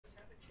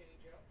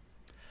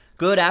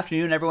Good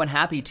afternoon, everyone.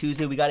 Happy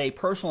Tuesday. We got a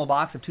personal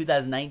box of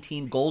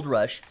 2019 Gold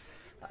Rush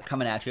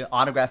coming at you.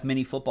 Autographed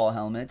mini football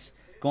helmets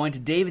going to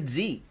David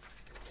Z.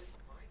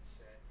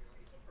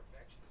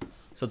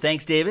 So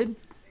thanks, David.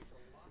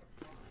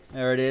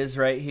 There it is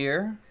right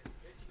here.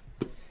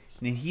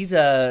 And he's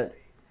a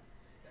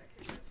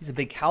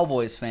big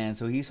Cowboys fan,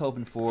 so he's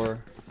hoping for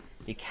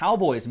a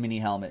Cowboys mini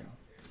helmet.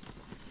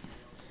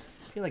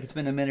 I feel like it's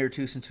been a minute or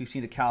two since we've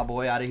seen a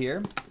Cowboy out of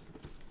here.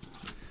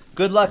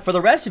 Good luck. For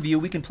the rest of you,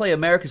 we can play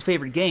America's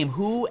favorite game,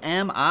 Who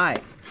Am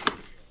I?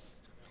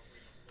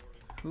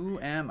 Who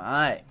am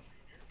I?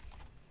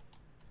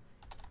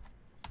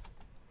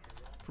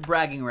 For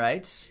bragging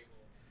rights.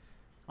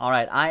 All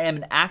right, I am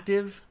an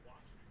active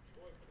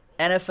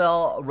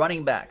NFL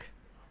running back.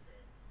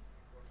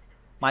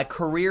 My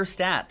career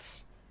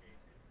stats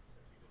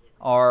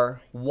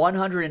are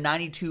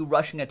 192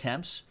 rushing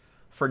attempts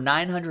for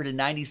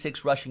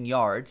 996 rushing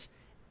yards.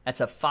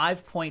 That's a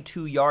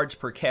 5.2 yards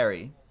per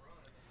carry.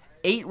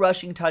 8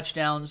 rushing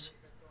touchdowns,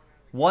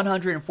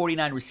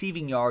 149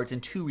 receiving yards,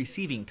 and 2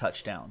 receiving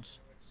touchdowns.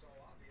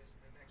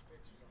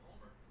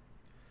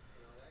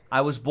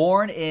 I was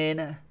born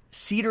in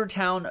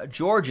Cedartown,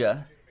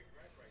 Georgia.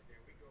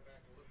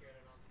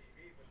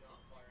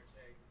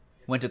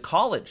 Went to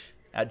college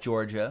at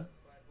Georgia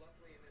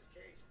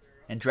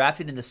and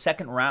drafted in the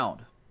 2nd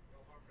round.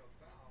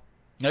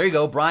 There you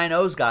go. Brian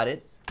O's got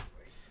it.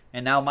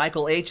 And now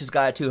Michael H has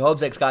got it too.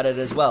 Hobzek's got it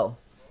as well.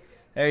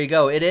 There you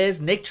go. It is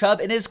Nick Chubb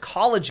in his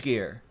college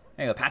gear.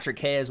 There you go. Patrick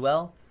K as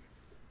well.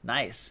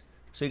 Nice.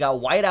 So you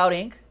got whiteout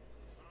ink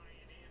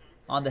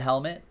on the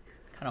helmet.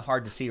 Kind of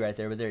hard to see right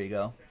there, but there you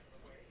go.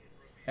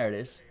 There it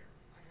is.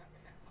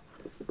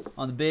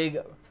 On the big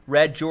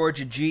red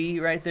Georgia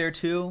G right there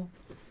too.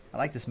 I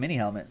like this mini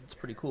helmet. It's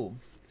pretty cool.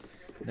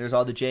 There's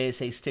all the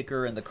JSA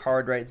sticker and the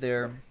card right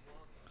there.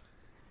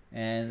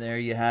 And there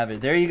you have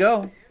it. There you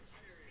go.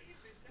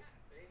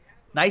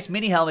 Nice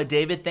mini helmet,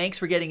 David. Thanks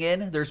for getting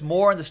in. There's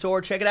more in the store.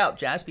 Check it out,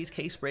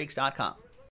 jaspyscasebreaks.com.